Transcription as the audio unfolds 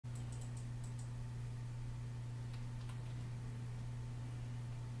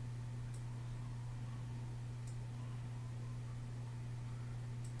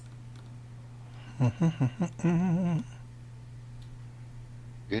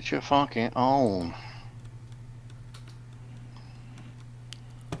Get your funky on.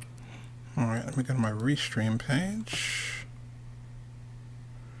 Alright, let me go to my restream page.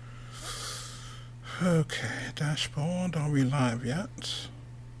 Okay, dashboard, are we live yet?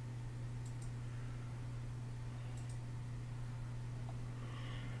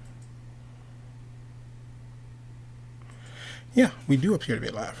 Yeah, we do appear to be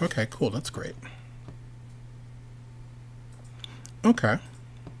live. Okay, cool, that's great. Okay.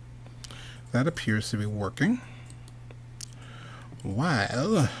 That appears to be working.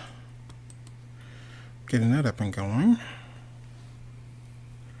 While getting that up and going.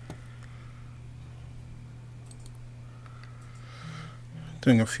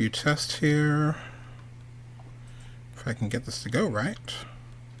 Doing a few tests here. If I can get this to go right.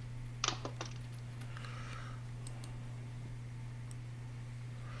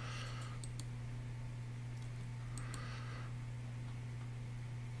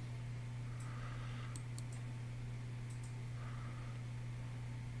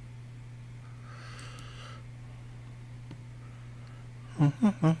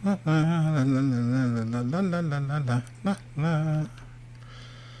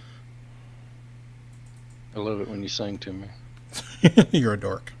 I love it when you sing to me. You're a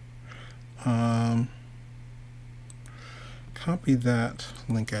dork. Copy that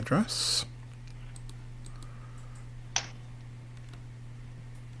link address.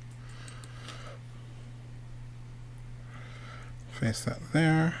 Paste that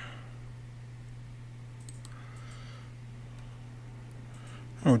there.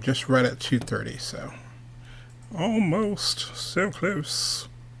 Oh, just right at 2:30, so almost so close.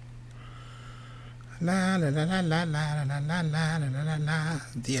 La la la la la la la la la la la la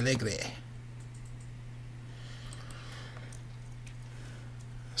the alegre.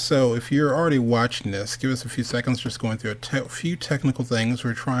 So if you're already watching this, give us a few seconds, just going through a few technical things.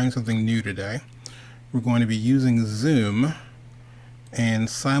 We're trying something new today. We're going to be using Zoom and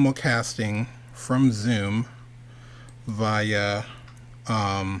simulcasting from Zoom via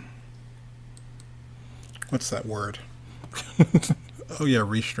what's that word? Oh yeah,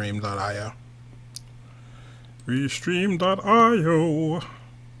 restream.io. Restream.io.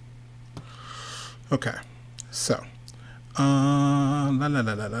 Okay, so la la la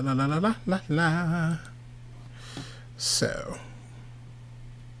la la la la la la la. So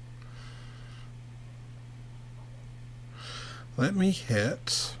let me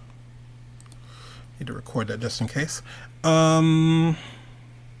hit. Need to record that just in case.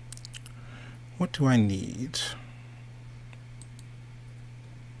 What do I need?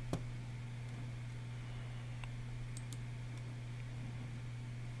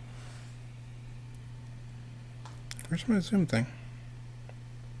 Where's my Zoom thing?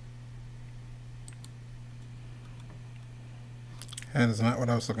 That is not what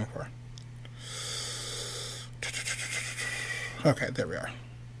I was looking for. Okay, there we are.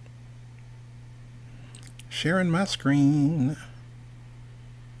 Sharing my screen.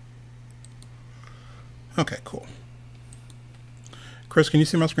 Okay, cool. Chris, can you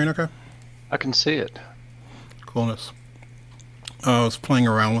see my screen okay? I can see it. Coolness. I was playing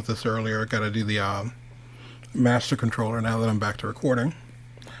around with this earlier. Got to do the master controller now that I'm back to recording.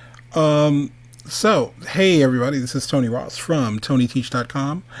 So, hey everybody, this is Tony Ross from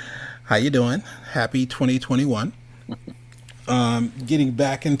TonyTeach.com. How you doing? Happy 2021. Getting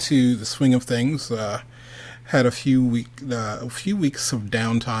back into the swing of things. Had a few weeks of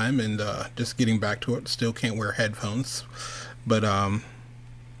downtime and just getting back to it. Still can't wear headphones, but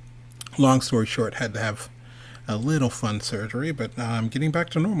long story short, had to have a little fun surgery, but I'm getting back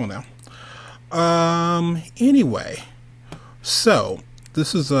to normal now. Anyway, so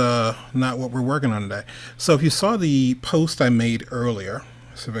this is not what we're working on today. So if you saw the post I made earlier,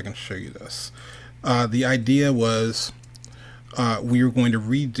 let's see if I can show you this. The idea was we were going to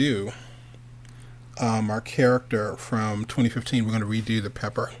redo our character from 2015. We're going to redo the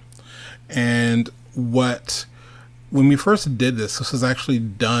Pepper. And when we first did this was actually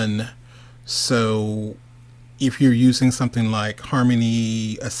done so if you're using something like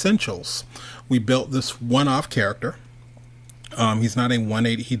Harmony Essentials, we built this one-off character. He's not a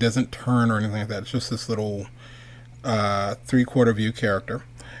 180, he doesn't turn or anything like that. It's just this little 3/4 view character,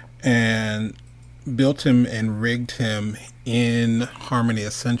 and built him and rigged him in Harmony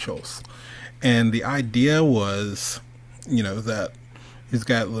Essentials. And the idea was, you know, that he's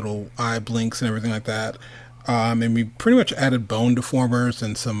got little eye blinks and everything like that. And we pretty much added bone deformers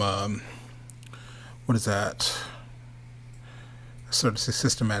and some, what is that? Sort of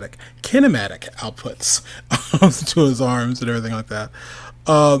systematic, kinematic outputs to his arms and everything like that.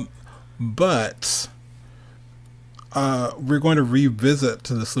 But we're going to revisit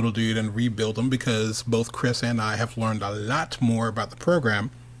to this little dude and rebuild him because both Chris and I have learned a lot more about the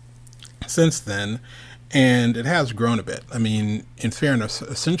program since then, and it has grown a bit. I mean, in fairness,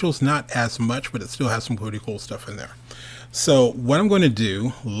 Essentials not as much, but it still has some pretty cool stuff in there. So what I'm going to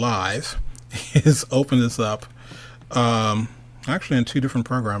do live is open this up, actually in 2 different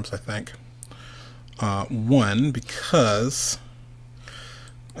programs, I think. One, because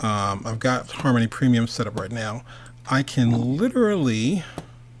I've got Harmony Premium set up right now. I can literally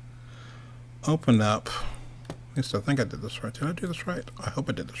open up, at least I think I did this right. Did I do this right? I hope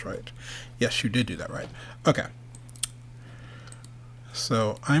I did this right. Yes, you did do that right. Okay.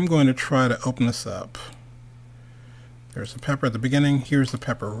 So I'm going to try to open this up. There's the pepper at the beginning. Here's the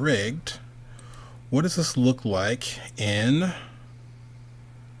pepper rigged. What does this look like in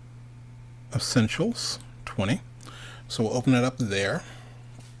Essentials 20? So we'll open it up there.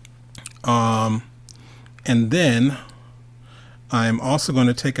 And then I'm also going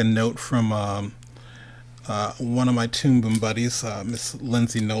to take a note from one of my Toon Boom buddies, Miss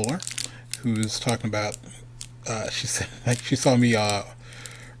Lindsay Noller, who's talking about, she said, like, she saw me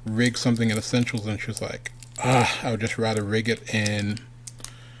rig something in Essentials, and she was like, I would just rather rig it in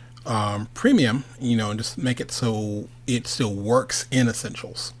Premium, you know, and just make it so it still works in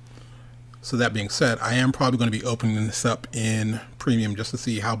Essentials. So that being said, I am probably going to be opening this up in Premium just to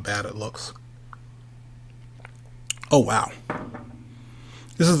see how bad it looks. Oh wow,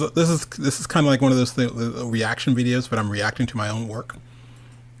 this is kind of like one of those reaction videos, but I'm reacting to my own work.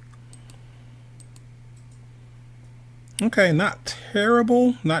 Okay, not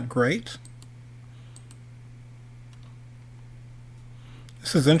terrible, not great.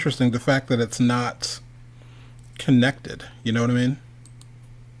 This is interesting, the fact that it's not connected. You know what I mean?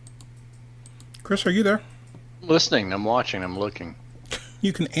 Chris, are you there? I'm listening, I'm watching, I'm looking.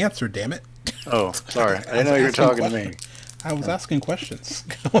 You can answer, damn it. Oh, sorry. I didn't know you were talking to me. I was asking questions.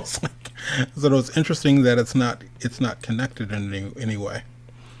 I was like, so it was interesting that it's not connected in any way.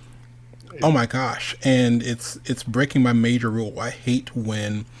 Oh my gosh. And it's breaking my major rule. I hate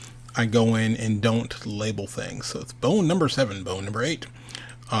when I go in and don't label things. So it's bone number 7, bone number 8.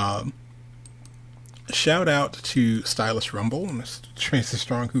 Shout out to Stylist Rumble, Mr. Tracy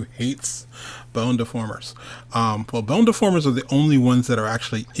Strong, who hates bone deformers. Well, bone deformers are the only ones that are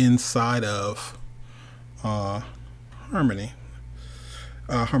actually inside of Harmony.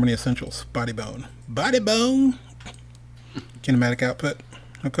 Harmony Essentials. Body bone. Body bone! Kinematic output.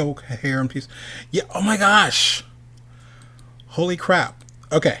 Okay, hair and piece. Yeah, oh my gosh! Holy crap.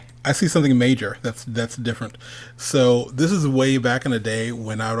 Okay, I see something major that's different. So this is way back in the day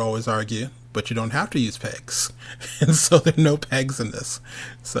when I would always argue, but you don't have to use pegs. And so there are no pegs in this.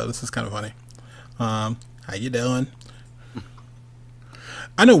 So this is kind of funny. How you doing?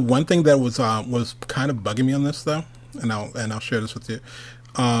 I know one thing that was kind of bugging me on this though, and I'll share this with you.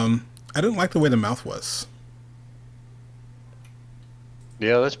 I didn't like the way the mouth was.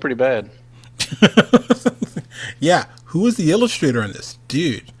 Yeah, that's pretty bad. Yeah, who was the illustrator in this,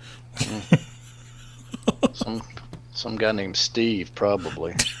 dude? Some guy named Steve,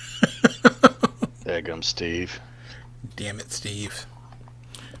 probably. Daggum Steve. Damn it, Steve.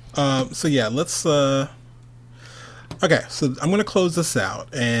 So yeah, let's okay, so I'm gonna close this out,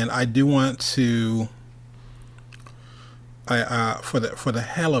 and I do want to for the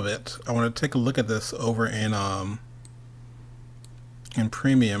hell of it, I want to take a look at this over in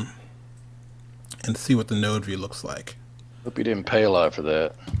Premium and see what the node view looks like. Hope you didn't pay a lot for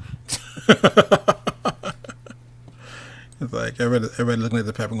that. It's like everybody looking at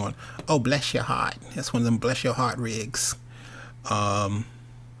the pepper going, oh, bless your heart. That's one of them bless your heart rigs.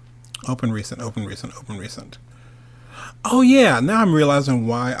 Open recent. Oh yeah, now I'm realizing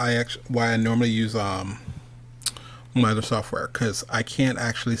why I normally use my other software, because I can't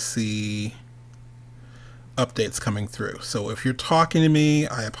actually see updates coming through. So if you're talking to me,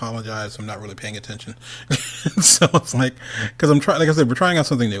 I apologize. I'm not really paying attention. So it's like, because I'm trying, like I said, we're trying out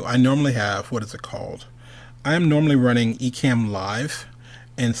something new. I normally have, what is it called? I am normally running Ecamm Live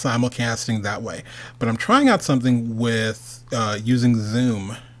and simulcasting that way, but I'm trying out something with using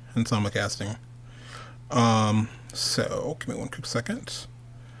Zoom and simulcasting. So give me one quick second.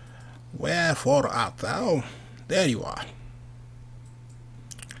 Wherefore art thou? There you are.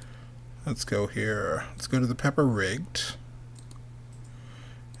 Let's go here. Let's go to the pepper rigged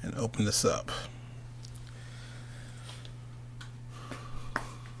and open this up.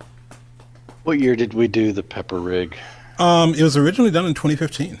 What year did we do the pepper rig? It was originally done in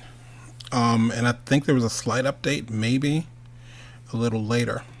 2015. And I think there was a slight update, maybe a little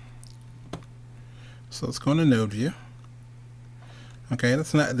later. So let's go into node view. Okay,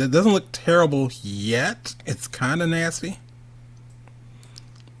 that doesn't look terrible yet. It's kind of nasty.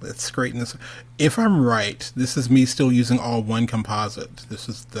 Let's straighten this. If I'm right, this is me still using all one composite.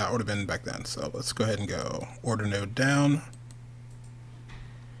 That would have been back then. So let's go ahead and go order node down.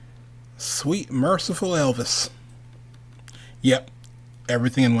 Sweet merciful Elvis. Yep,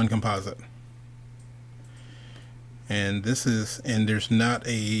 everything in one composite. And there's not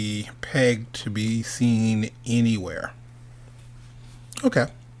a peg to be seen anywhere. Okay.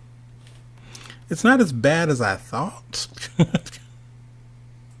 It's not as bad as I thought.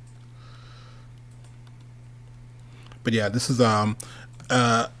 But yeah, this is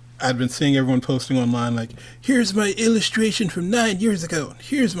I've been seeing everyone posting online like, here's my illustration from 9 years ago.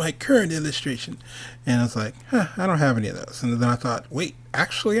 Here's my current illustration. And I was like, I don't have any of those. And then I thought, wait,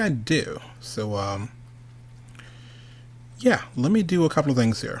 actually I do. So yeah, let me do a couple of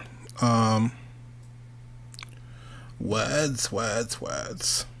things here. Words.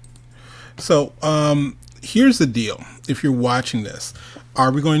 So here's the deal. If you're watching this, are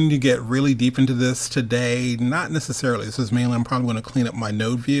we going to get really deep into this today? Not necessarily. This is mainly, I'm probably going to clean up my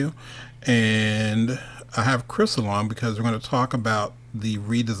node view, and I have Chris along because we're going to talk about the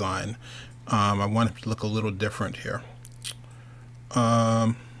redesign. I want it to look a little different here.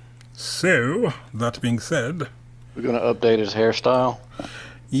 So that being said, we're going to update his hairstyle.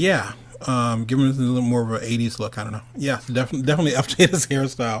 Yeah, give him a little more of an 80s look. I don't know. Yeah, definitely update his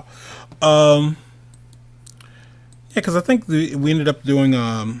hairstyle. Yeah, because I think we ended up doing,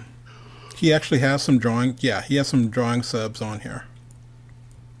 he actually has some drawing, yeah, he has some drawing subs on here.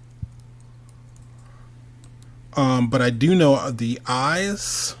 But I do know the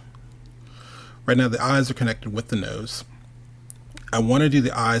eyes, right now the eyes are connected with the nose. I want to do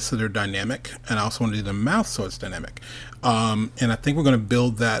the eyes so they're dynamic, and I also want to do the mouth so it's dynamic. And I think we're going to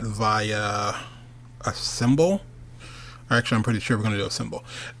build that via a symbol. Actually, I'm pretty sure we're going to do a symbol.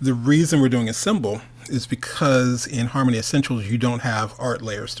 The reason we're doing a symbol is because in Harmony Essentials, you don't have art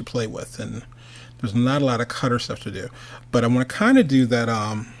layers to play with, and there's not a lot of cutter stuff to do. But I want to kind of do that.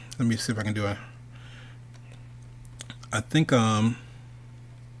 Let me see if I can do it. I think, I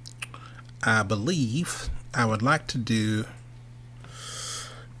believe I would like to do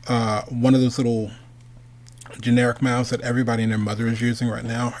one of those little generic mouths that everybody and their mother is using right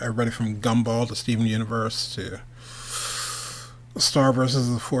now. Everybody from Gumball to Steven Universe to Star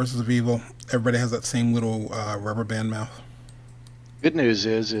versus the Forces of Evil. Everybody has that same little rubber band mouth. Good news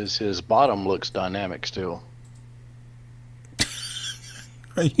is his bottom looks dynamic still.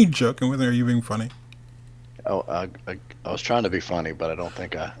 Are you joking with me? Are you being funny? Oh, I was trying to be funny, but I don't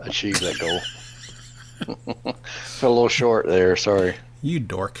think I achieved that goal. Fell a little short there. Sorry. You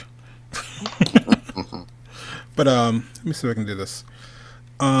dork. But let me see if I can do this.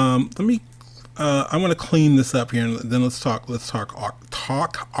 Let me. I want to clean this up here, and then let's talk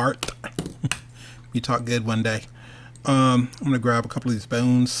art. You talk good one day. I'm gonna grab a couple of these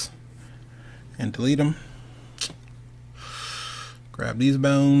bones and delete them. Grab these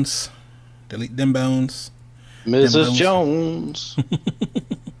bones, delete them bones. Mrs. Jones.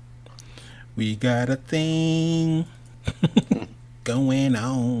 We got a thing going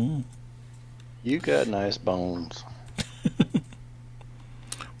on. You got nice bones.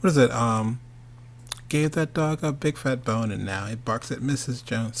 What is it? Gave that dog a big fat bone, and now it barks at Mrs.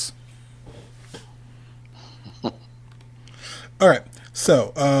 Jones. All right.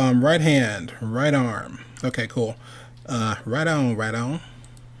 So, right hand, right arm. Okay, cool. Right on.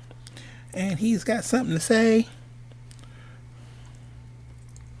 And he's got something to say.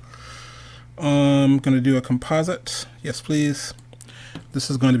 I'm going to do a composite. Yes, please. This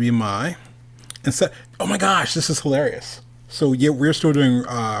is going to be my... oh my gosh, this is hilarious. So yeah, we're still doing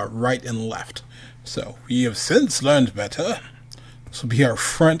right and left. So we have since learned better. This will be our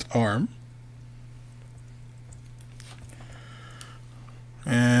front arm.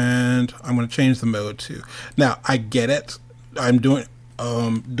 And I'm going to change the mode to... Now, I get it. I'm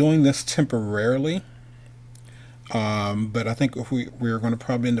doing this temporarily. But I think if we're going to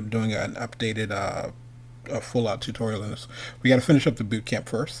probably end up doing an updated, a full-out tutorial on this. We got to finish up the boot camp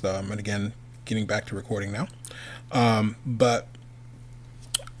first. And again, getting back to recording now. But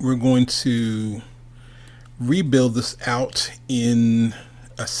we're going to rebuild this out in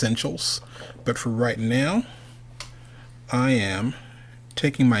Essentials. But for right now, I am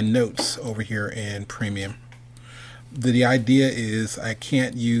taking my notes over here in Premium. The idea is I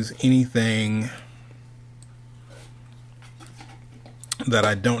can't use anything that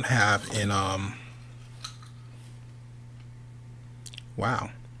I don't have in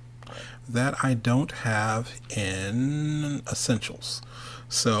that I don't have in Essentials.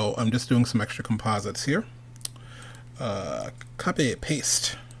 So I'm just doing some extra composites here. Copy,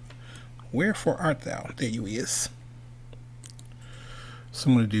 paste. Wherefore art thou? There you is. So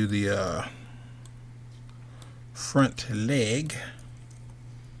I'm going to do the front leg.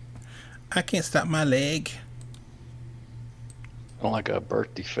 I can't stop my leg. I don't like a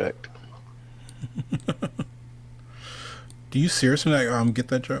birth defect. Do you seriously get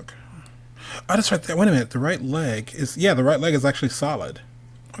that joke? Oh, that's right there. Wait a minute. The right leg is, yeah, the right leg is actually solid.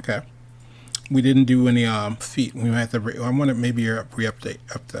 Okay. We didn't do any feet. We might have to. I want to maybe update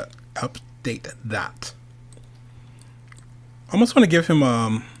that. I almost want to give him.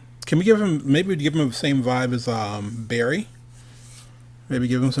 Can we give him? Maybe give him the same vibe as Barry. Maybe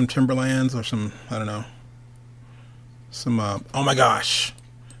give him some Timberlands or some. I don't know. Some. Oh my gosh!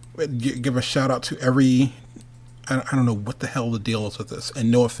 Give a shout out to every. I don't know what the hell the deal is with this,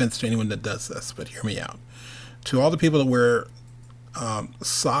 and no offense to anyone that does this, but hear me out. To all the people that wear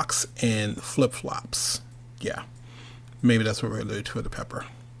socks and flip-flops, yeah, maybe that's what we're gonna do to the pepper.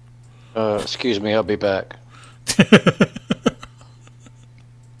 Excuse me, I'll be back.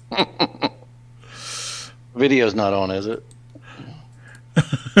 Video's not on, is it?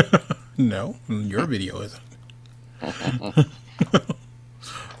 No, your video isn't.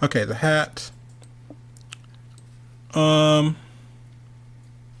 Okay, the hat.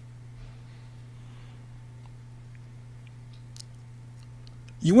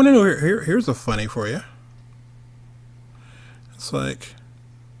 You want to know? Here's a funny for you. It's like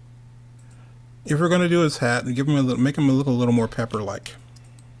if we're going to do his hat and give him make him look a little more pepper-like.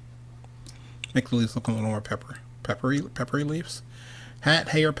 Make the leaves look a little more peppery leaves. Hat,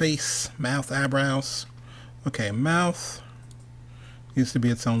 hairpiece, mouth, eyebrows. Okay, mouth used to be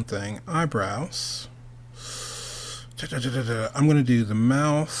its own thing. Eyebrows. I'm going to do the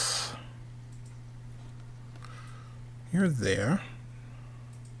mouth. You're there.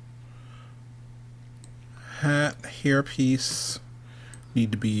 Hat, hairpiece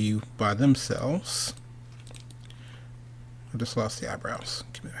need to be by themselves. I just lost the eyebrows.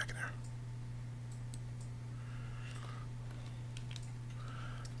 Give me back in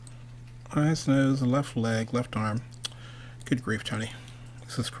there. Eyes, nose, left leg, left arm. Good grief, Tony.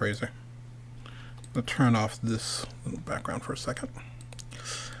 This is crazy. I'll turn off this little background for a second.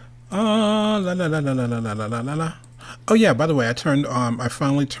 La la la la la la la la la la. Oh yeah, by the way, I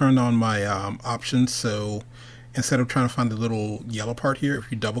finally turned on my options, so instead of trying to find the little yellow part here,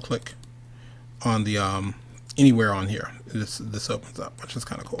 if you double click on the anywhere on here, this opens up, which is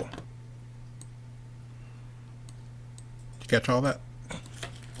kind of cool. You catch all that?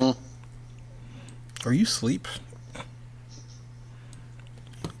 Are you asleep?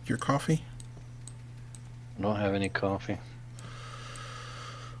 Your coffee? I don't have any coffee.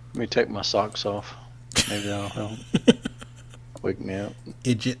 Let me take my socks off. Maybe that'll help. Wake me up.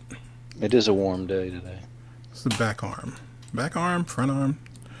 Idiot. It is a warm day today. It's the back arm. Back arm, front arm.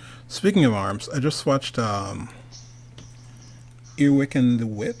 Speaking of arms, I just watched Earwig and the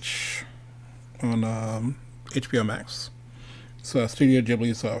Witch on HBO Max. So Studio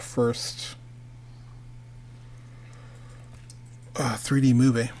Ghibli's first 3D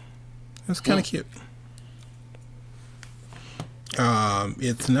movie. It's kind of cute.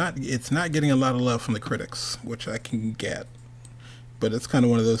 It's not getting a lot of love from the critics, which I can get, but it's kind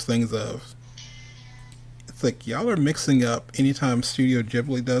of one of those things of, it's like y'all are mixing up anytime Studio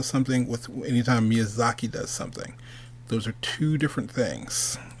Ghibli does something with anytime Miyazaki does something. Those are two different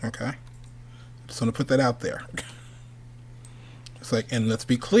things. Okay, just want to put that out there. It's like, and let's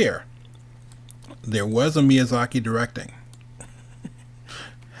be clear, there was a Miyazaki directing.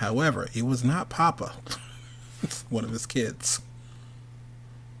 However, it was not Papa. It's one of his kids.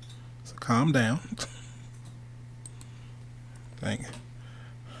 So calm down. Thank you.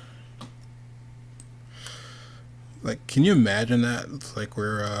 Like, can you imagine that? It's like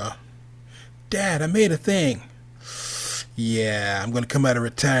we're, Dad, I made a thing. Yeah, I'm going to come out of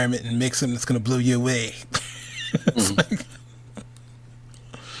retirement and make something that's going to blow you away. It's like,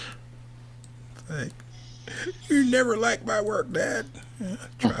 you never liked my work, Dad. Yeah,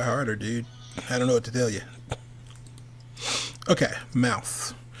 try harder, dude. I don't know what to tell you. Okay,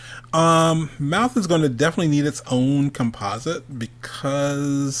 mouth. Mouth is going to definitely need its own composite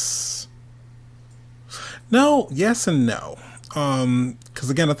because... No, yes and no. Because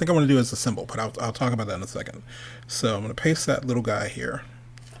again, I think I want to do it as a symbol, but I'll talk about that in a second. So I'm going to paste that little guy here.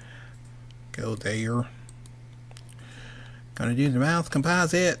 Go there. Gonna do the mouth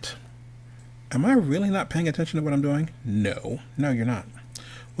composite. Am I really not paying attention to what I'm doing? No. No, you're not.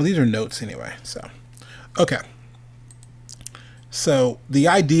 Well, these are notes anyway, so. Okay. So the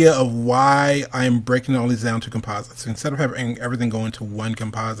idea of why I'm breaking all these down to composites, instead of having everything go into one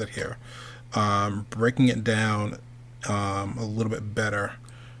composite here, breaking it down a little bit better.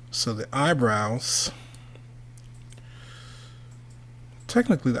 So the eyebrows,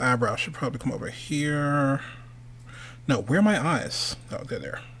 technically the eyebrows should probably come over here. No, where are my eyes? Oh, they're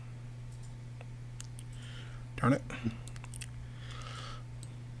there. Darn it.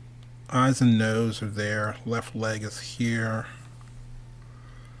 Eyes and nose are there. Left leg is here.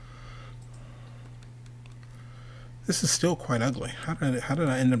 This is still quite ugly. How did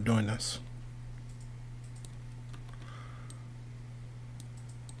I end up doing this?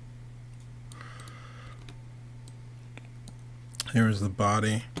 Here is the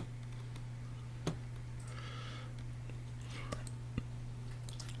body.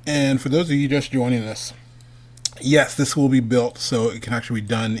 And for those of you just joining us, yes, this will be built so it can actually be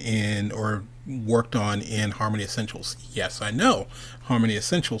done in or worked on in Harmony Essentials. Yes, I know Harmony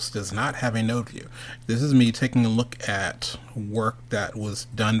Essentials does not have a node view. This is me taking a look at work that was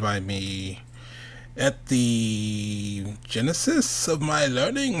done by me at the genesis of my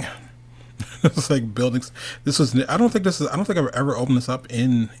learning. It's like buildings. This was. I don't think I've ever opened this up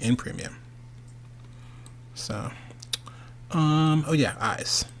in Premium. So, oh yeah,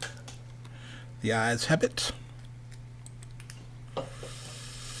 eyes. The eyes habit.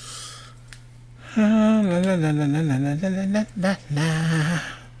 Can't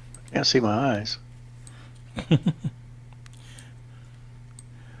see my eyes.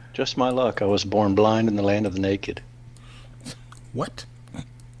 Just my luck. I was born blind in the land of the naked. What?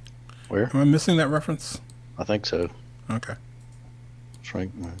 Where? Am I missing that reference? I think so. Okay.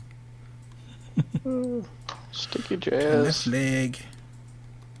 Shrink my sticky jazz. Left leg.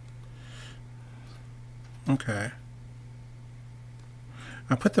 Okay.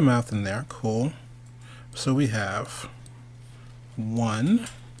 I put the mouth in there. Cool. So we have 1,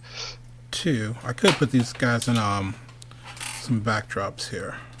 2. I could put these guys in some backdrops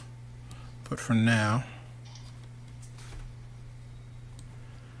here, but for now,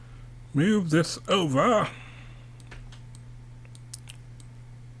 move this over.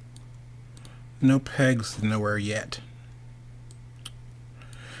 No pegs nowhere yet.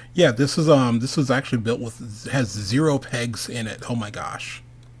 Yeah, this was actually built with, has 0 pegs in it. Oh my gosh.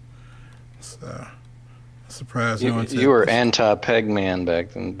 So surprised no one said you were anti-peg man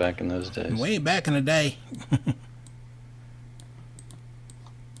back in those days. Way back in the day.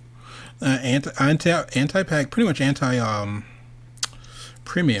 Anti-peg, pretty much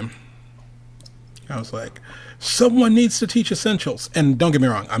premium. I was like, someone needs to teach essentials, and don't get me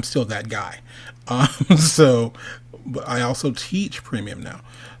wrong, I'm still that guy. So, but I also teach premium now.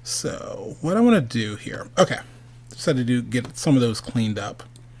 So, what I want to do here, okay, decided to get some of those cleaned up.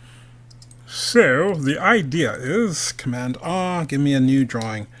 So, the idea is Command R, give me a new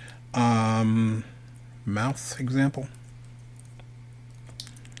drawing. Mouth example.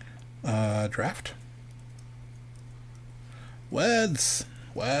 Draft. Words.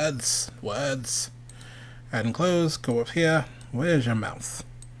 Add and close, go up here. Where's your mouth?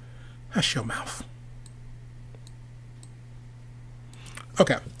 That's your mouth.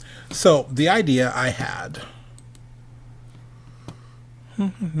 Okay, so the idea I had.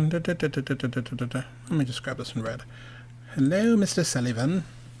 Let me just grab this in red. Hello, Mr. Sullivan.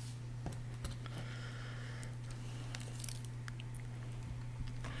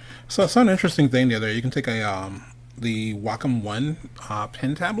 So I saw an interesting thing the other day. You can take a the Wacom One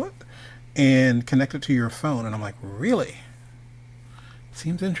pen tablet and connect it to your phone, and I'm like, really?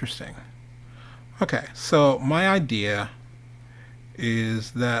 Seems interesting. Okay, so my idea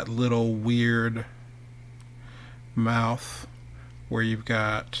is that little weird mouth where you've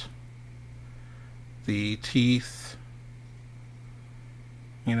got the teeth,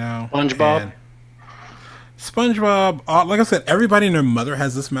 you know. SpongeBob. SpongeBob, like I said, everybody and their mother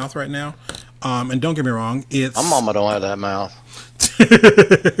has this mouth right now. And don't get me wrong, it's... My mama don't have that mouth.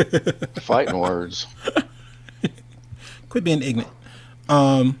 Fighting words. Quit being ignorant.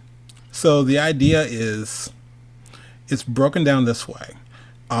 So the idea is, it's broken down this way.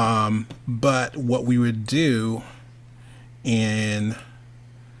 But what we would do in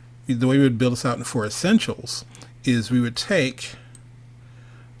the way we would build this out for essentials is we would take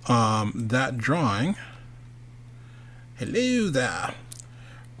that drawing. Hello there.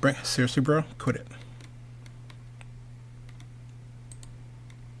 Seriously, bro? Quit it.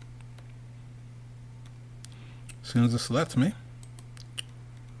 As soon as this lets me.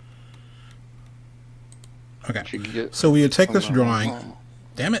 Okay. So we would take this drawing.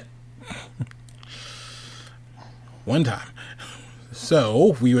 Damn it. One time.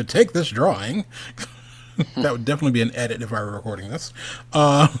 So we would take this drawing. That would definitely be an edit if I were recording this.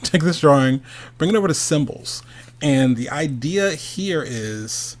 Take this drawing, bring it over to symbols. And the idea here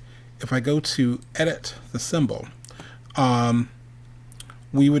is, if I go to edit the symbol,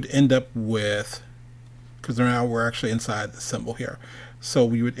 we would end up with, because now we're actually inside the symbol here, so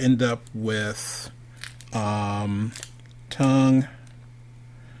we would end up with tongue.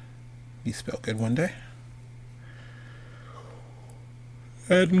 You spell good one day.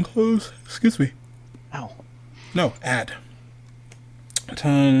 Add and close. Excuse me. Ow. No, add.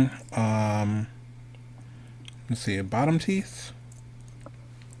 Tongue. Let's see. Bottom teeth.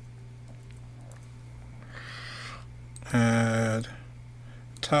 Add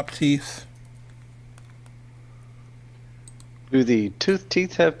top teeth. Do the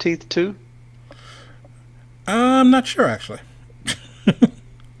teeth have teeth too? I'm not sure actually.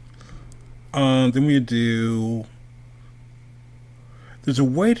 Then we do. There's a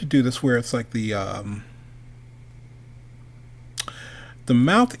way to do this where it's like the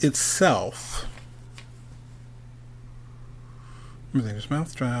mouth itself. Let me think. There's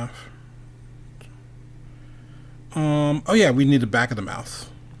mouth draft. Oh yeah, we need the back of the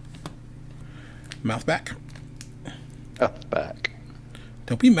mouth. Mouth back. Mouth back.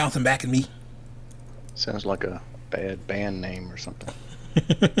 Don't be mouthing back at me. Sounds like a bad band name or something.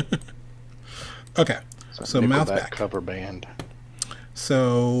 Okay, so mouth back. Cover band.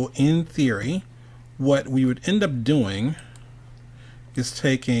 So in theory, what we would end up doing is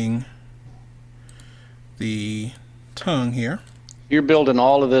taking the tongue here. You're building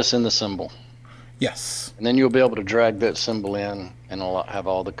all of this in the symbol. Yes. And then you'll be able to drag that symbol in, and it'll have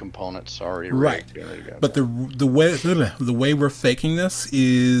all the components already ready. Right. But the way we're faking this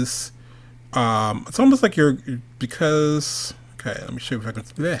is, it's almost like you're, because, okay, let me show you if I can,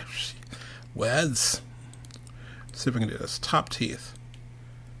 words. See if I can do this. Top teeth.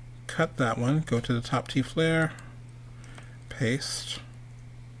 Cut that one. Go to the top teeth layer. Paste.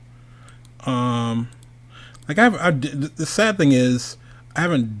 Like the sad thing is, I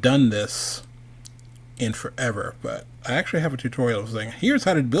haven't done this in forever, but I actually have a tutorial saying here's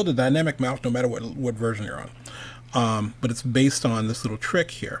how to build a dynamic mouth no matter what version you're on. But it's based on this little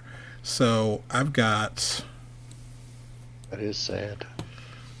trick here. So I've got. That is sad.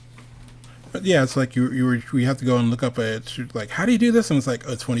 But yeah, it's like we have to go and look up like how do you do this, and it's like,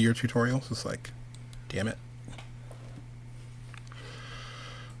 oh, it's one of your tutorials. It's like, damn it.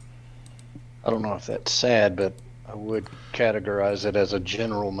 I don't know if that's sad, but I would categorize it as a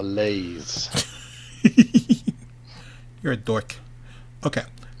general malaise. You're a dork. Okay,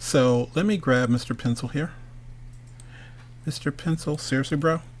 so let me grab Mr. Pencil here. Mr. Pencil, seriously,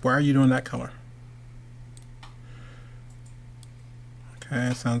 bro? Why are you doing that color?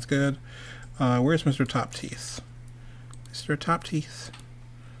 Okay, sounds good. Where's Mr. Top Teeth? Mr. Top Teeth,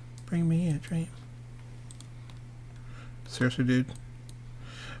 bring me a dream. Seriously, dude?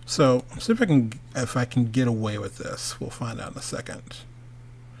 So, see if I can get away with this. We'll find out in a second.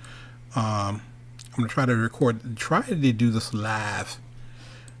 I'm gonna try to do this live.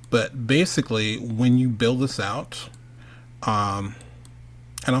 But basically, when you build this out, and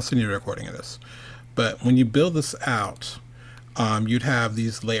I'll send you a recording of this. But when you build this out, you'd have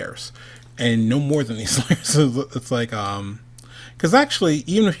these layers, and no more than these layers. It's like, because actually,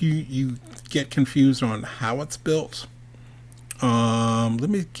 even if you get confused on how it's built, let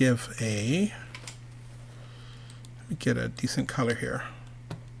me get a decent color here.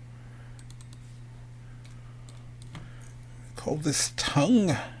 Call this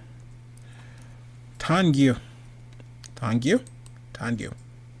tongue. Tangu. Tangu? Tangu.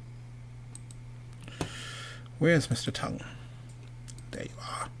 Where's Mr. Tongue? There you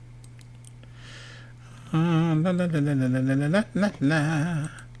are. La la la la la la la la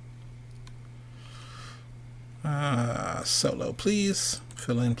la. Solo, please.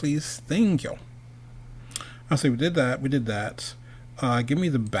 Fill in, please. Thank you. I'll say we did that. We did that. Give me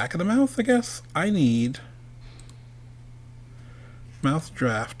the back of the mouth, I guess. I need mouth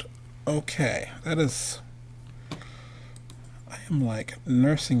draft. Okay, that is. I am like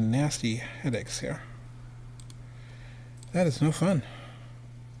nursing nasty headaches here. That is no fun.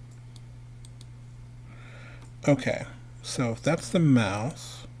 Okay, so if that's the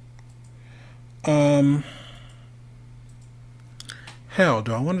mouth, hell,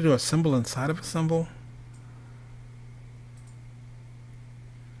 do I want to do a symbol inside of a symbol?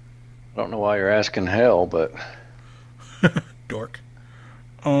 I don't know why you're asking hell, but Dork.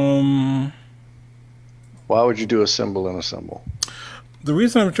 Why would you do a symbol in a symbol? The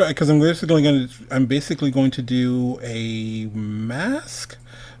reason I'm trying, because I'm basically going to do a mask,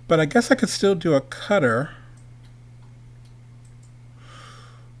 but I guess I could still do a cutter.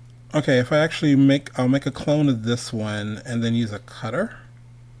 Okay, if I actually I'll make a clone of this one and then use a cutter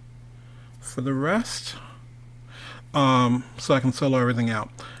for the rest, so I can solo everything out.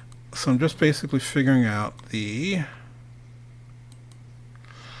 So I'm just basically figuring out the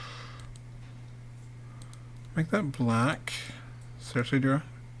make that black. Seriously, Drew?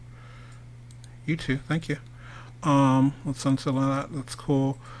 You too, thank you. Let's until that, that's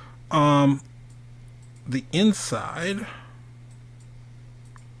cool. The inside.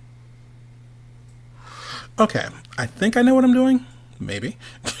 Okay, I think I know what I'm doing. Maybe.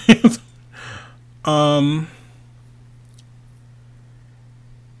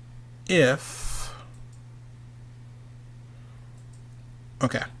 If...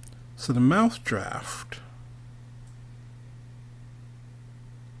 Okay, so the mouth draft.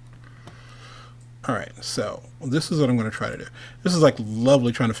 Alright, so this is what I'm going to try to do. This is like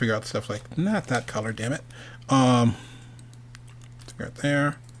lovely trying to figure out stuff like, not that color, damn it. Right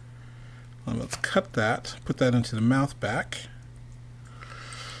there. Let's cut that, put that into the mouth back.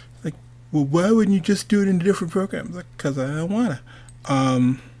 Like, well, why wouldn't you just do it in a different program? Like, because I don't want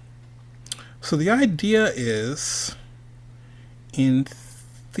to. So the idea is, in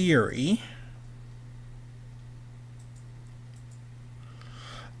theory,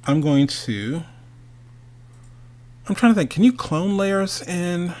 I'm trying to think, can you clone layers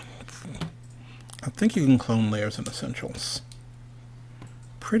in? I think you can clone layers in Essentials.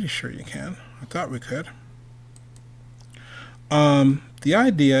 Pretty sure you can. I thought we could. The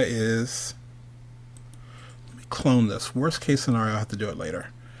idea is, let me clone this. Worst case scenario, I have to do it later.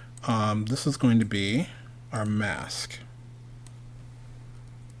 This is going to be our mask.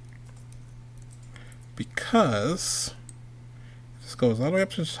 Because this goes all the way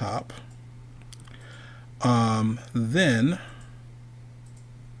up to the top. Then,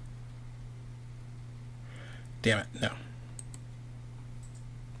 damn it, no.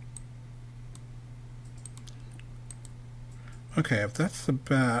 Okay, if that's the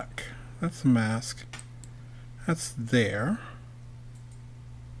back, that's the mask, that's there.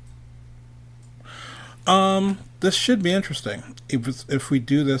 This should be interesting if we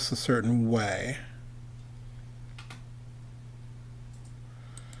do this a certain way.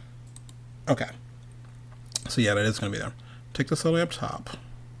 Okay. So yeah, that is going to be there. Take this all the way up top.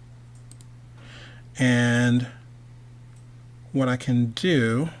 And what I can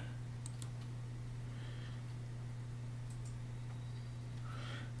do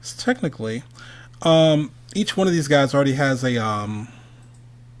is technically, each one of these guys already has a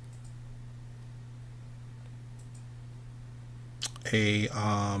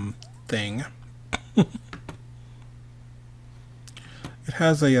thing. It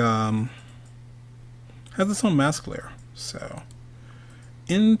has a has its own mask layer. So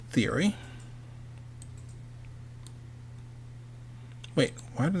in theory, wait,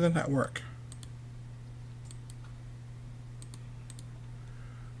 why did that not work?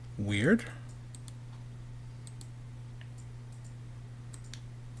 Weird.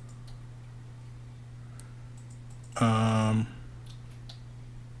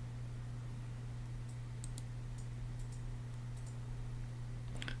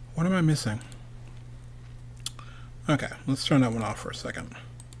 What am I missing? Okay, let's turn that one off for a second.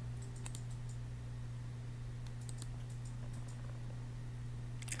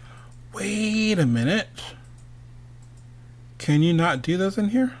 Wait a minute. Can you not do those in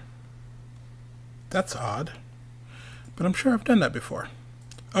here? That's odd. But I'm sure I've done that before.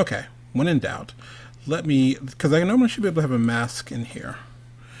 Okay, when in doubt, let me, because I normally should be able to have a mask in here.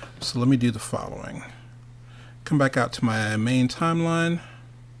 So let me do the following. Come back out to my main timeline.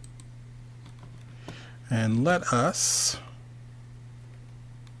 And let us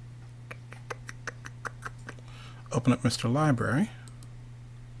open up Mr. Library.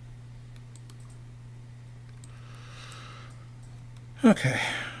 Okay,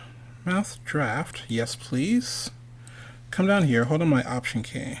 mouth draft, yes please. Come down here, hold on my option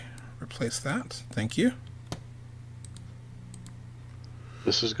key. Replace that, thank you.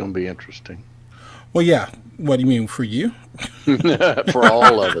 This is going to be interesting. Well, yeah, what do you mean, for you? For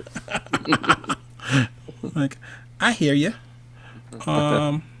all of it. Like, I hear you.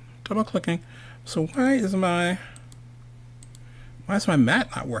 Double clicking. So why is my mat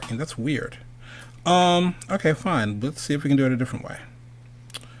not working? That's weird. Okay, fine. Let's see if we can do it a different way.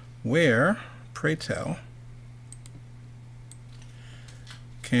 Where, pray tell,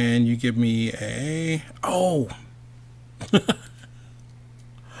 can you give me a... Oh!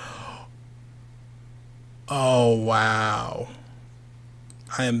 Oh, wow.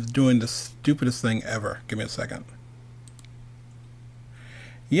 I am doing the stupidest thing ever. Give me a second.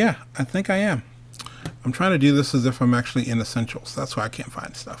 Yeah, I think I am. I'm trying to do this as if I'm actually in Essentials. That's why I can't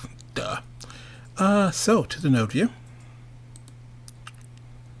find stuff. Duh. So, to the node view.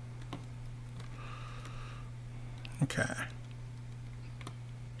 Okay.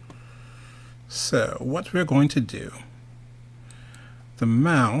 So, what we're going to do, the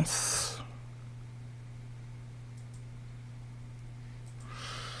mouth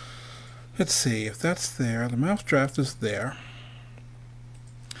Let's see if that's there. The mouse draft is there.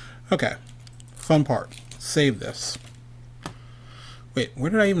 Okay. Fun part. Save this. Wait, where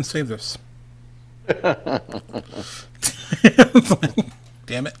did I even save this?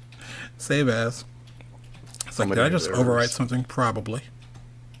 Damn it. Save as. It's like, did I just overwrite something? Probably.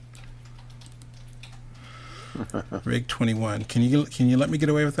 Rig 21. Can you let me get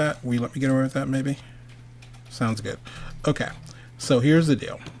away with that? Will you let me get away with that, maybe? Sounds good. Okay. So here's the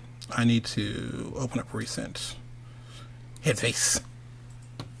deal. I need to open up recent. Headface.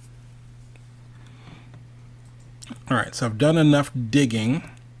 Alright, so I've done enough digging.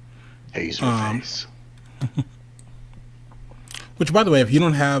 Face. Which, by the way, if you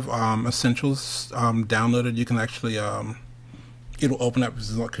don't have Essentials downloaded, you can actually, it'll open up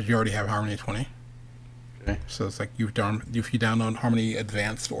because you already have Harmony 20. Okay. So it's like if you download Harmony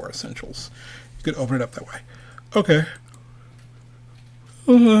Advanced or Essentials, you could open it up that way. Okay.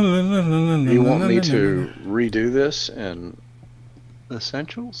 Do you want me to redo this in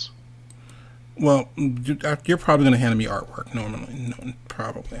Essentials? Well, you're probably going to hand me artwork normally. No,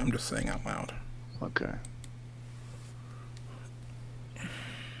 probably. I'm just saying out loud. Okay.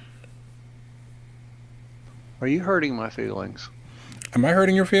 Are you hurting my feelings? Am I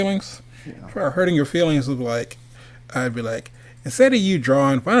hurting your feelings? Yeah. If I were hurting your feelings, I'd be like, instead of you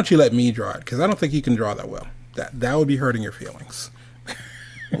drawing, why don't you let me draw it? Because I don't think you can draw that well. That would be hurting your feelings.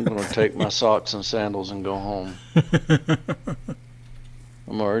 I'm going to take my socks and sandals and go home.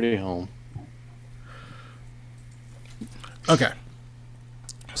 I'm already home. Okay.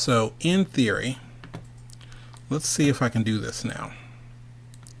 So, in theory, let's see if I can do this now.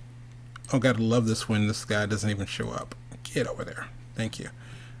 Oh, God, I love this when this guy doesn't even show up. Get over there. Thank you.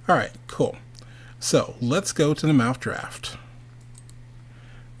 All right, cool. So, let's go to the mouth draft.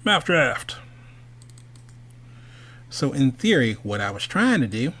 Mouth draft. So, in theory, what I was trying to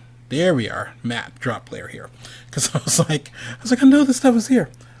do, there we are, matte drop layer here. Because I was like, I know this stuff is here.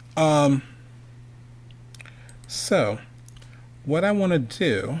 So, what I want to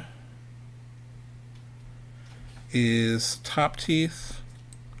do is top teeth.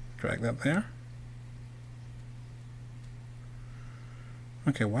 Drag that there.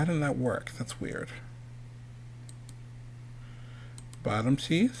 Okay, why didn't that work? That's weird. Bottom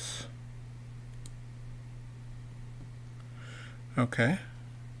teeth. Okay.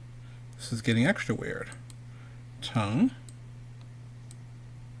 This is getting extra weird. Tongue.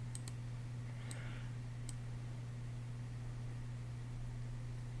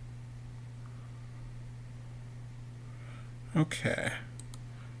 Okay.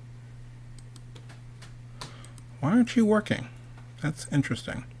 Why aren't you working? That's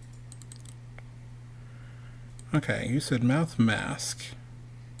interesting. Okay, you said mouth mask.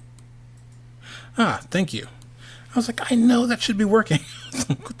 Ah, thank you. I was like, I know that should be working.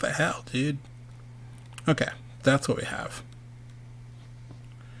 What the hell, dude? Okay, that's what we have.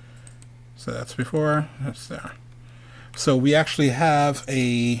 So that's before, that's there. So we actually have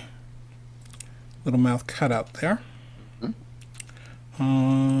a little mouth cutout there.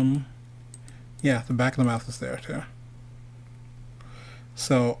 Yeah, the back of the mouth is there too.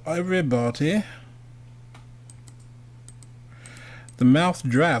 So everybody, the mouth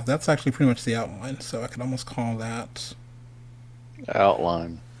draft, that's actually pretty much the outline. So I could almost call that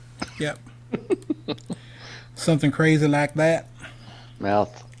outline. Yep. Something crazy like that.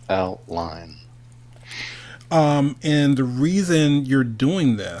 Mouth outline. And the reason you're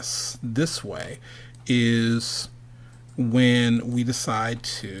doing this way is when we decide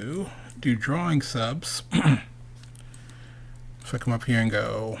to do drawing subs. So I come up here and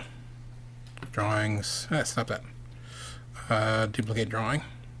go drawings. Stop that. Duplicate drawing.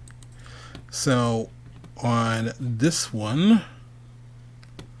 So on this one,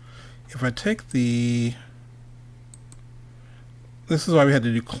 if I take this is why we had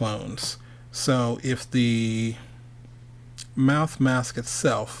to do clones. So if the mouth mask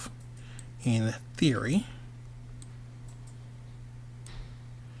itself, in theory,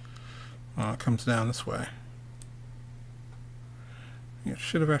 comes down this way. It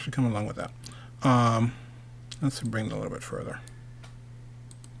should have actually come along with that. Let's bring it a little bit further.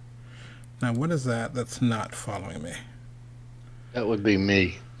 Now, what is that that's not following me? That would be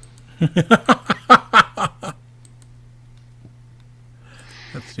me. That's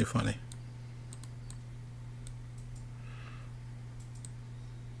too funny.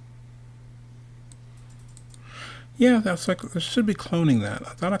 Yeah, that's like, there should be cloning that.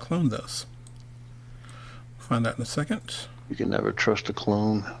 I thought I cloned those. Find out in a second. You can never trust a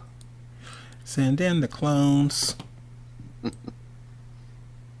clone. Send in the clones.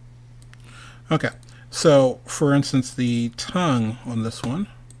 Okay, so for instance, the tongue on this one,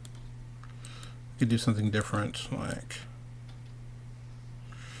 could do something different, like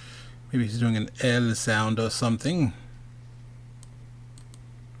maybe he's doing an L sound or something.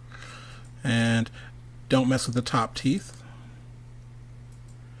 And don't mess with the top teeth,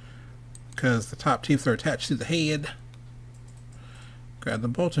 because the top teeth are attached to the head. Grab the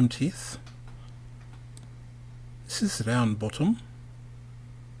bottom teeth. This is round bottom.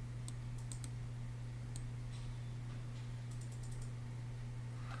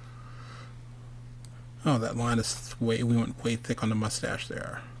 Oh, that line is we went way thick on the mustache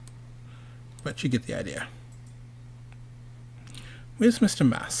there. But you get the idea. Where's Mr.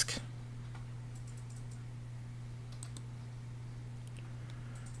 Mask?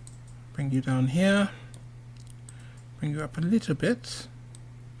 Bring you down here. Bring you up a little bit.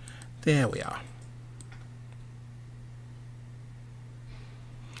 There we are.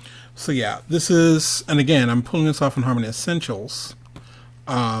 So yeah, this is, and again, I'm pulling this off in Harmony Essentials.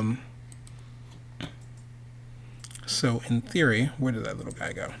 So in theory, where did that little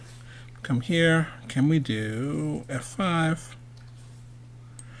guy go? Come here. Can we do F5?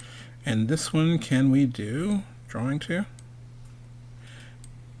 And this one, can we do drawing to?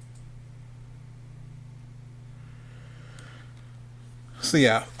 So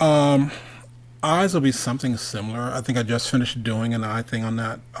yeah, eyes will be something similar. I think I just finished doing an eye thing on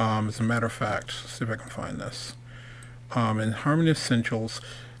that. As a matter of fact, let's see if I can find this. In Harmony Essentials,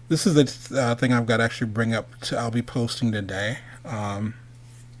 this is the thing I've got to actually bring up to, I'll be posting today.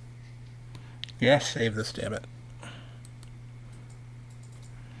 Yeah, save this, damn it.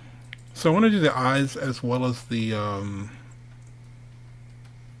 So I want to do the eyes as well as the,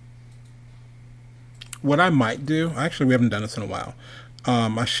 what I might do, actually we haven't done this in a while.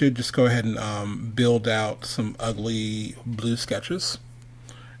 I should just go ahead and build out some ugly blue sketches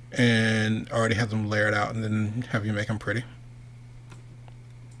and already have them layered out and then have you make them pretty.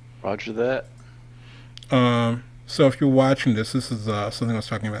 Roger that. So if you're watching this, this is something I was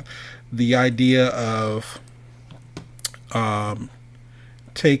talking about. The idea of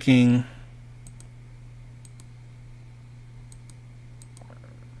taking...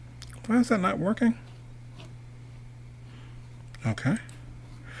 Why is that not working? Okay.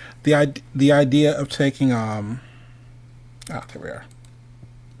 The idea of taking there we are.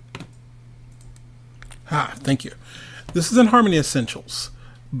 Thank you. This is in Harmony Essentials,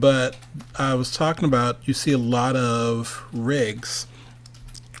 but I was talking about, you see a lot of rigs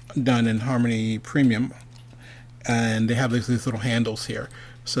done in Harmony Premium, and they have these little handles here,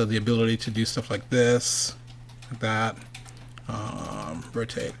 so the ability to do stuff like this, like that,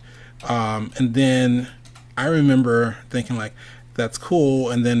 rotate, and then I remember thinking like, that's cool,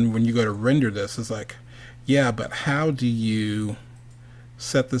 and then when you go to render this, it's like, yeah, but how do you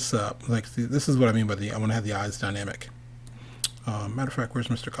set this up? Like, this is what I mean by I want to have the eyes dynamic. Matter of fact, where's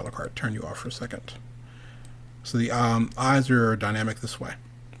Mr. Color Card? Turn you off for a second. So the eyes are dynamic this way.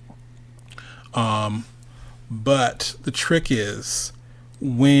 But the trick is,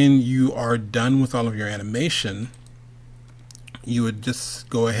 when you are done with all of your animation, you would just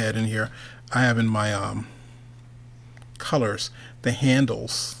go ahead and here, I have in my colors, the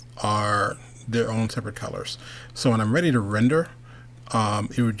handles are their own separate colors. So when I'm ready to render,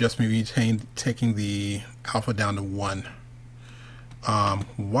 it would just be taking the alpha down to 1.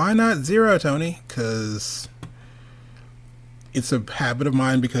 Why not 0, Tony? Because it's a habit of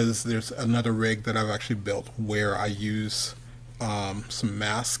mine, because there's another rig that I've actually built where I use some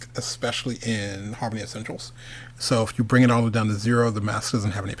mask, especially in Harmony Essentials. So if you bring it all the way down to 0, the mask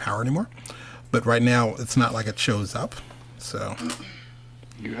doesn't have any power anymore. But right now, it's not like it shows up. So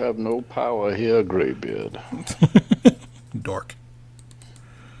you have no power here, Graybeard. Dork.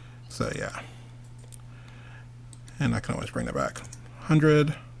 So yeah. And I can always bring that back.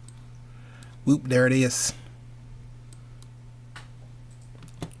 100. Whoop, there it is.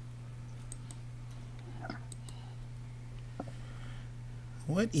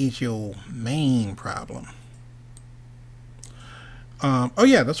 What is your main problem? Oh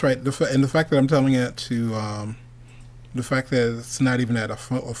yeah, that's right. And the fact that I'm telling it to, the fact that it's not even at a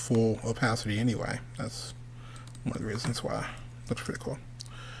full opacity anyway. That's one of the reasons why. That's pretty cool.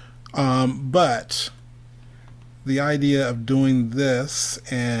 But the idea of doing this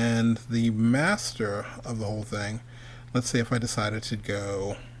and the master of the whole thing, let's say if I decided to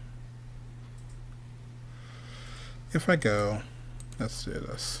go, let's do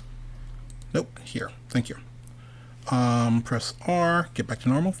this. Nope, here. Thank you. Press R, get back to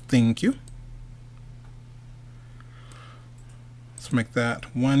normal. Thank you. Let's make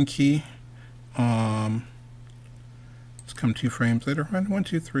that 1 key. Let's come 2 frames later. 1,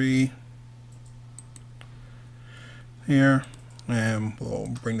 2, 3. Here. And we'll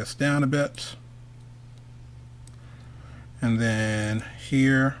bring this down a bit. And then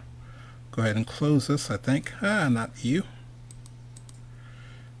here, go ahead and close this, I think. Not you.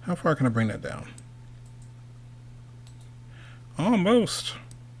 How far can I bring that down? Almost.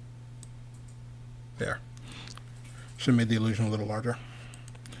 There. Should have made the illusion a little larger.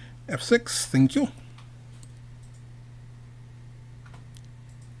 F6, thank you.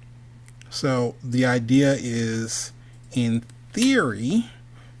 So the idea is, in theory,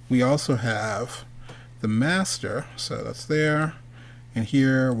 we also have the master. So that's there. And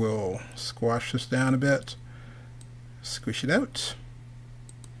here we'll squash this down a bit. Squish it out.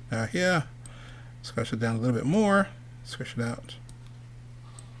 Now here, squish it down a little bit more. Squish it out.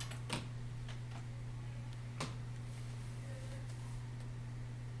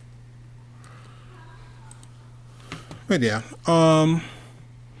 But yeah,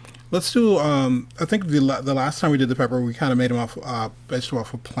 let's do. I think the last time we did the pepper, we kind of made them off based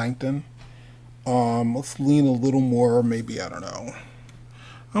off of plankton. Let's lean a little more. Maybe, I don't know.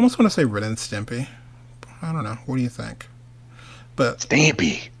 I almost want to say Ren and Stimpy. I don't know. What do you think? But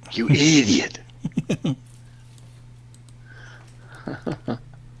Stampy, you idiot.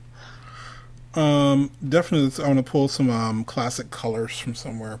 Definitely, I want to pull some classic colors from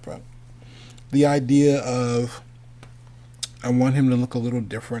somewhere. But the idea of, I want him to look a little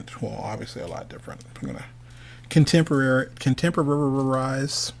different. Well, obviously a lot different. I'm gonna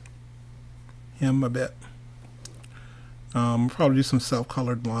contemporarize him a bit. Probably do some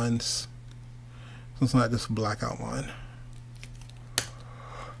self-colored lines. So it's not just a black outline.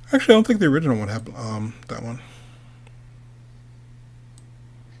 Actually, I don't think the original one had that one.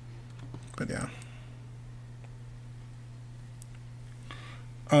 But yeah.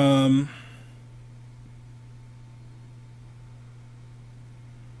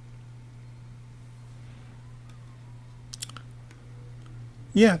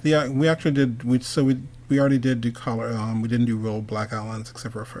 Yeah, we actually did. We already did do color. We didn't do real black outlines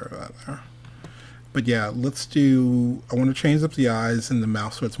except for that there. But yeah, let's do. I want to change up the eyes and the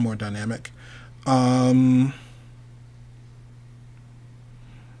mouth so it's more dynamic.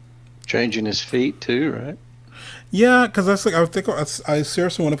 Changing his feet too, right? Yeah, because I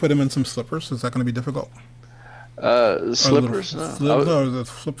seriously want to put him in some slippers. Is that going to be difficult? Slippers? No, the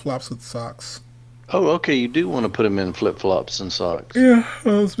flip flops with socks. Oh, okay. You do want to put him in flip flops and socks. Yeah, I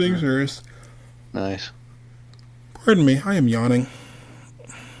was being serious. Nice. Pardon me, I am yawning.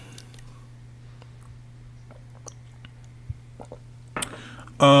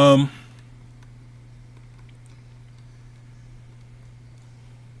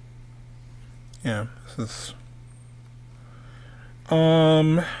 Yeah, this is.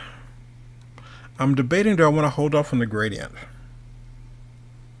 I'm debating, do I want to hold off on the gradient?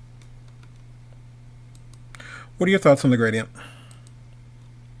 What are your thoughts on the gradient?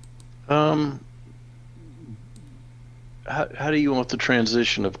 How do you want the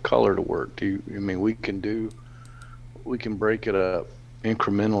transition of color to work? I mean, we can break it up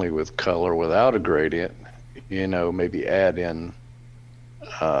incrementally with color without a gradient, maybe add in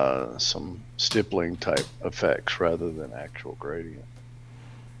some stippling type effects rather than actual gradient.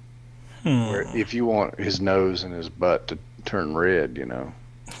 Where if you want his nose and his butt to turn red,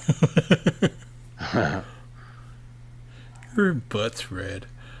 Your butt's red.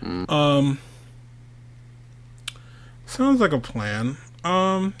 Sounds like a plan.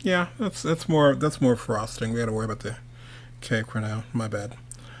 Yeah, that's more frosting. We gotta worry about the cake for now. My bad.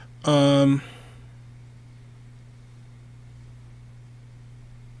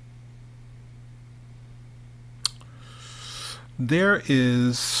 There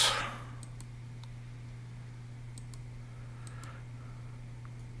is.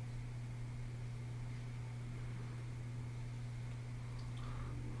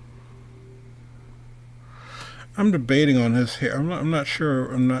 I'm debating on his hair. I'm not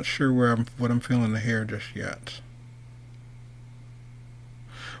sure what I'm feeling in the hair just yet.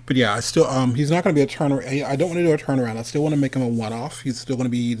 But yeah, I still he's not going to be a turnaround. I don't want to do a turnaround. I still want to make him a one-off. He's still going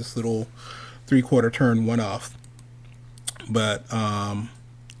to be this little 3/4 turn one-off. But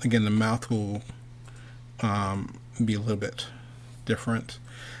again, the mouth will be a little bit different.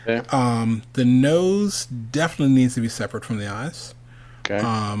 Okay. The nose definitely needs to be separate from the eyes. Okay.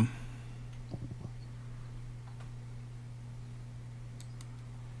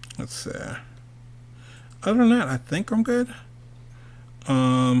 Let's see. Other than that, I think I'm good.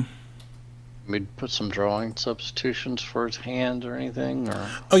 We'd put some drawing substitutions for his hand or anything, or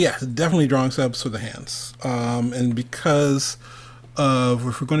Oh yeah, definitely drawing subs for the hands. And because of,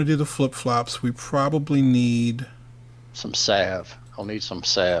 if we're going to do the flip flops, we probably need some salve. I'll need some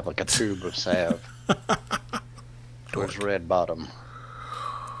salve, like a tube of salve. Towards red bottom.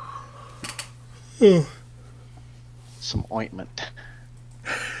 some ointment.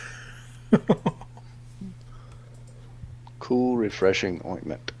 Cool, refreshing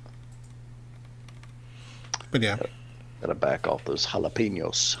ointment. But yeah. Gotta back off those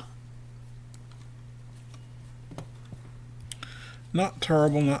jalapenos. Not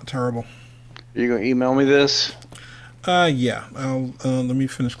terrible, not terrible. Are you gonna email me this? Yeah. I'll let me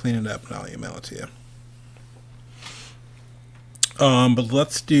finish cleaning it up and I'll email it to you. But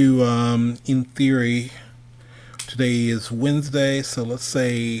let's do in theory. Today is Wednesday, so let's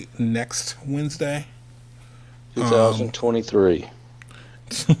say next Wednesday. 2023.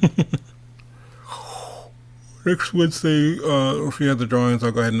 Next Wednesday, if you have the drawings,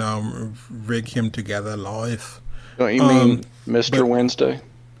 I'll go ahead and rig him together live. Don't you mean Mr. Wednesday?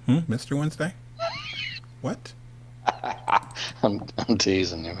 Mr. Wednesday? What? I'm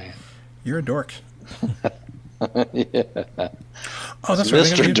teasing you, man. You're a dork. Yeah. Oh, that's right.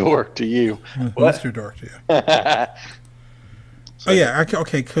 Mr. Dork to you. What? Mr. Dork to you. Oh yeah.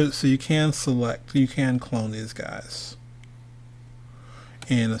 Okay. So you can select. You can clone these guys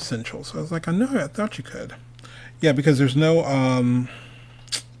in Essentials. So I was like, I thought you could. Yeah, because there's no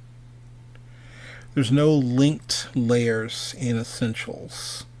linked layers in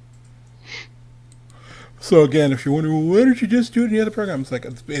Essentials. So again, if you're wondering, well, why don't you just do it in the other program? It's like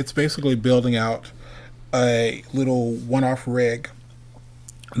it's basically building out a little one-off rig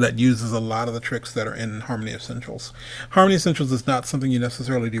that uses a lot of the tricks that are in Harmony Essentials. Harmony Essentials is not something you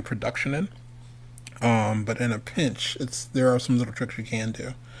necessarily do production in, but in a pinch, there are some little tricks you can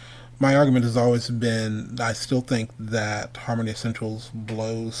do. My argument has always been, I still think that Harmony Essentials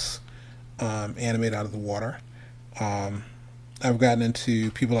blows Animate out of the water. I've gotten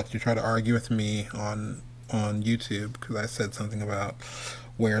into people like to try to argue with me on YouTube because I said something about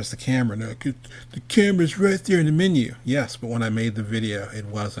where's the camera? No, the camera's right there in the menu. Yes, but when I made the video, it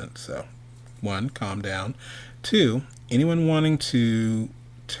wasn't. So, one, calm down. Two, anyone wanting to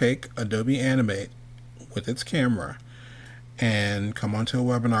take Adobe Animate with its camera and come onto a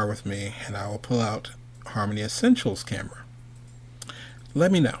webinar with me, and I will pull out Harmony Essentials camera.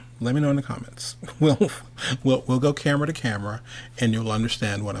 Let me know. Let me know in the comments. We'll go camera to camera, and you'll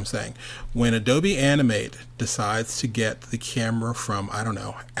understand what I'm saying. When Adobe Animate decides to get the camera from, I don't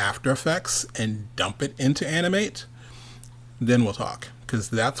know, After Effects and dump it into Animate, then we'll talk, because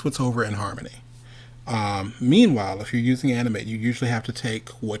that's what's over in Harmony. Meanwhile, if you're using Animate, you usually have to take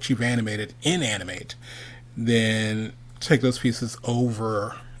what you've animated in Animate, then take those pieces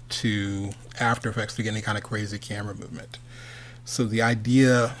over to After Effects to get any kind of crazy camera movement. So the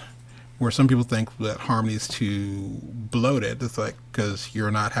idea where some people think that Harmony is too bloated, it's like because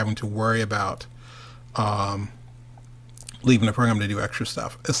you're not having to worry about leaving the program to do extra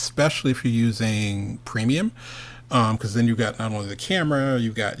stuff, especially if you're using Premium, because then you've got not only the camera,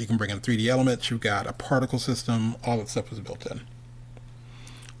 you can bring in 3D elements, you've got a particle system, all that stuff is built in.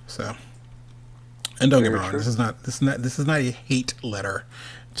 So, and don't get me wrong, this is not a hate letter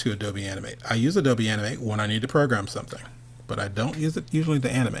to Adobe Animate. I use Adobe Animate when I need to program something, but I don't use it usually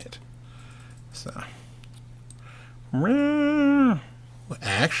to animate. So, well,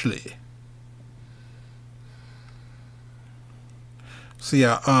 actually, so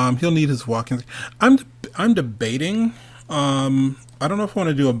yeah, he'll need his walking. I'm debating. I don't know if I want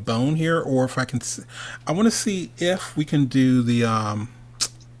to do a bone here or if I can. I want to see if we can do the. Oh,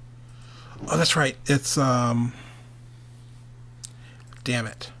 that's right. It's damn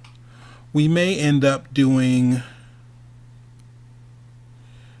it. We may end up doing.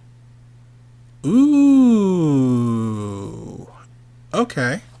 Ooh.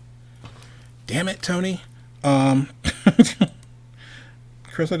 Okay. Damn it, Tony.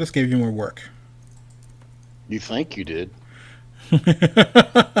 Chris, I just gave you more work. You think you did?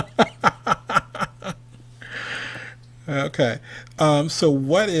 Okay. So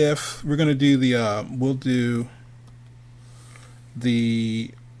what if we're gonna do the we'll do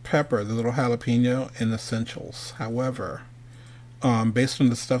the pepper, the little jalapeno in Essentials. However, based on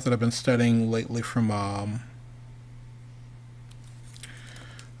the stuff that I've been studying lately from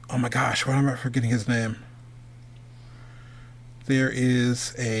oh my gosh, why am I forgetting his name? There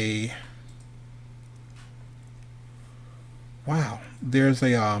is a there's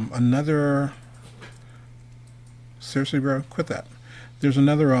a another, seriously bro, quit that. There's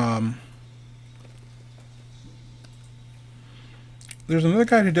another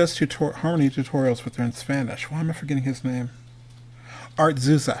guy who does Harmony tutorials, but they're in Spanish. Why am I forgetting his name? Art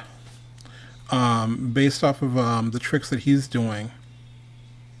Zusa. Based off of the tricks that he's doing,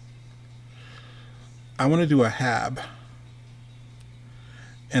 I want to do a hab,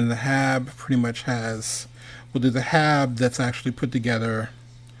 and the hab pretty much we'll do the hab that's actually put together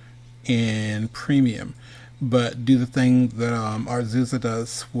in Premium. but do the thing that our Zusa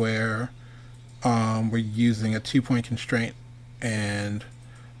does, where we're using a 2-point constraint and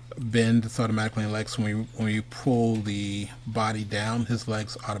bend its automatically in legs. When we pull the body down, his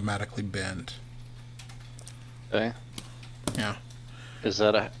legs automatically bend. Okay. Yeah. Is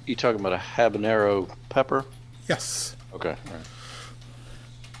that you talking about a habanero pepper? Yes. Okay. All right.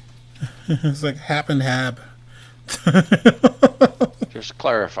 It's like hap and hab. Just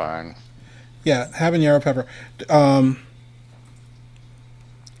clarifying. Yeah, habanero pepper.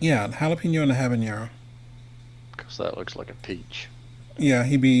 Yeah, jalapeno and a habanero. Because that looks like a peach. Yeah,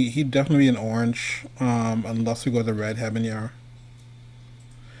 he'd definitely be an orange, unless we go the red habanero.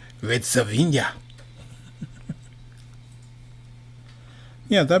 Red Sauvignon.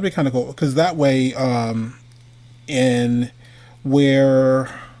 Yeah, that'd be kind of cool, because that way, and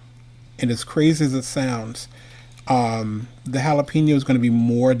as crazy as it sounds, the jalapeno is going to be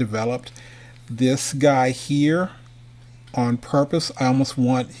more developed. This guy here, on purpose, I almost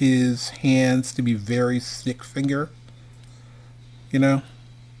want his hands to be very stick figure. You know?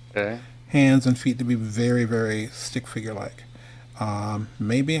 Okay. Hands and feet to be very, very stick figure like.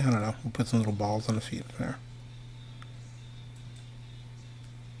 Maybe, I don't know, we'll put some little balls on his feet there.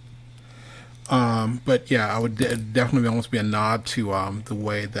 But yeah, I would definitely almost be a nod to the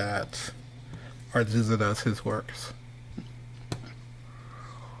way that Arzuza does his works.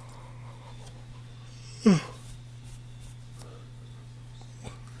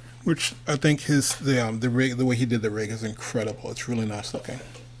 Which I think the rig, the way he did the rig is incredible. It's really nice looking.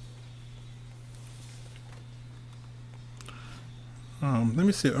 Let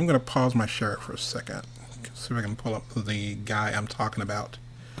me see. I'm going to pause my share for a second. See if I can pull up the guy I'm talking about.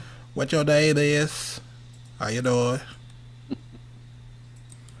 What your day is? How you doing?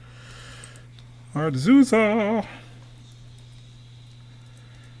 Arzuza.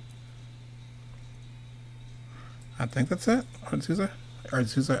 I think that's it. Arzuza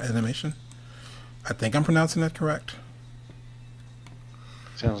animation. I think I'm pronouncing that correct.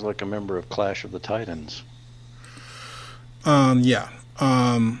 Sounds like a member of Clash of the Titans. Yeah.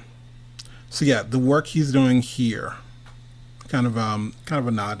 So yeah, the work he's doing here, kind of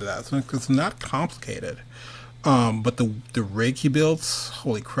a nod to that. So it's not complicated, but the rig he builds,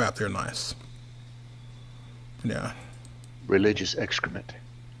 holy crap, they're nice. Yeah. Religious excrement.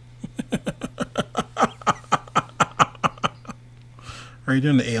 Are you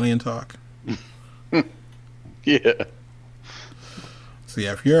doing the alien talk? Yeah. So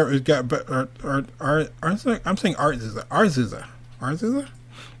yeah, if you're got, but I'm saying Arzuza.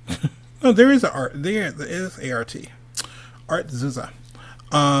 No, there is ART. Arzuza.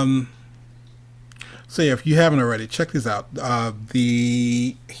 So yeah, if you haven't already, check these out.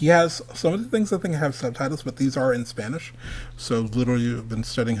 He has some of the things I think have subtitles, but these are in Spanish. So literally, I've been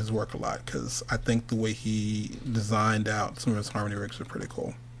studying his work a lot because I think the way he designed out some of his harmony rigs are pretty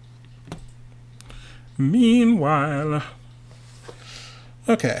cool. Meanwhile,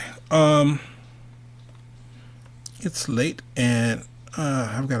 okay, it's late and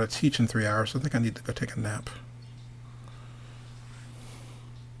I've got to teach in 3 hours. So I think I need to go take a nap.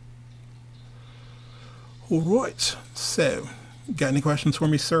 All right. So, got any questions for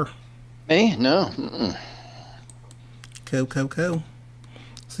me, sir? Me? No. Mm-mm. Cool.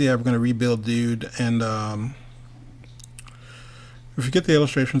 So yeah, we're gonna rebuild dude, and if you get the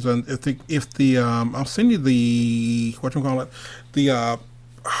illustrations, and if the I'll send you the whatchamacallit, the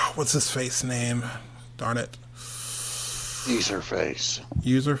what's his face name? Darn it. User face.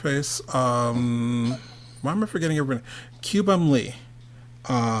 Why am I forgetting everybody? Cubum Lee.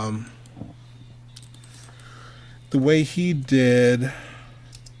 The way he did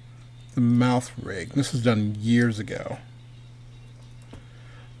the mouth rig. This was done years ago,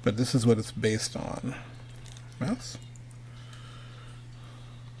 but this is what it's based on. Mouse?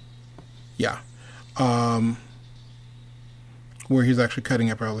 Yeah. Where he's actually cutting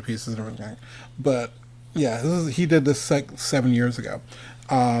up all the pieces and everything. But yeah, he did this like 7 years ago.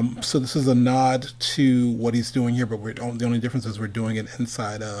 So this is a nod to what he's doing here, but the only difference is we're doing it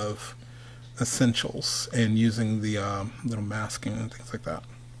inside of Essentials and using the little masking and things like that.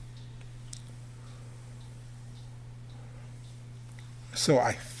 So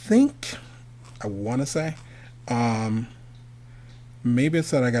I think, I want to say, maybe it's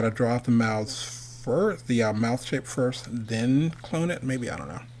that I got to draw out the mouths first, the mouth shape first, then clone it. Maybe, I don't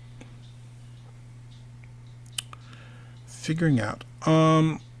know. Figuring out.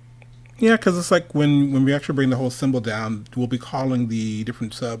 Yeah, because it's like when we actually bring the whole symbol down, we'll be calling the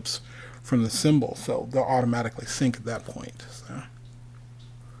different subs from the symbol, so they'll automatically sync at that point. So.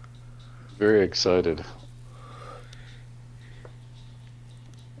 Very excited.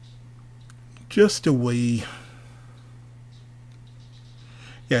 just a wee.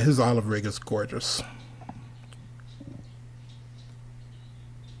 Yeah, his olive rig is gorgeous.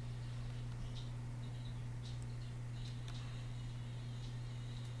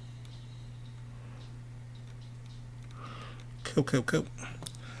 Cool.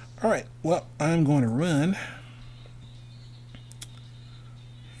 All right, well, I'm going to run.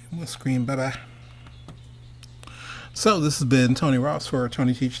 We'll screen, bye-bye. So this has been Tony Ross for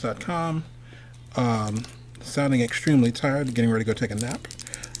TonyTeach.com. Sounding extremely tired, getting ready to go take a nap.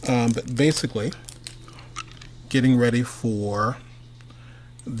 But basically, getting ready for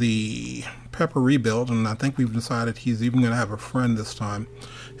the Pepper rebuild, and I think we've decided he's even going to have a friend this time.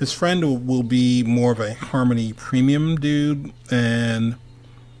 His friend will be more of a Harmony Premium dude, and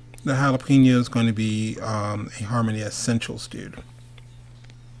the jalapeno is going to be a Harmony Essentials dude.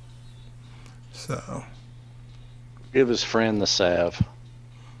 So, give his friend the salve.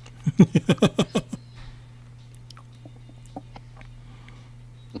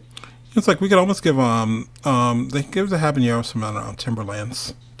 It's like we could almost give they give the habanero some, I don't know,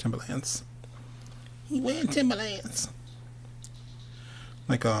 Timberlands. He wearing Timberlands.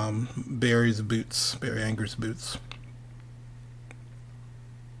 Like Barry's boots, Barry Anger's boots.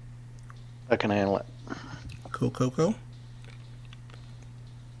 I can handle it. Cool.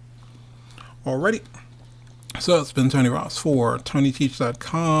 Alrighty. So it's been Tony Ross for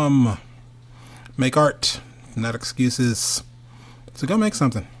TonyTeach.com. Make art, not excuses. So go make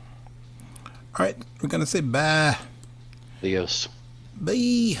something. Alright, we're gonna say bye. Adios.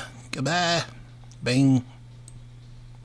 Bye. Goodbye. Bang.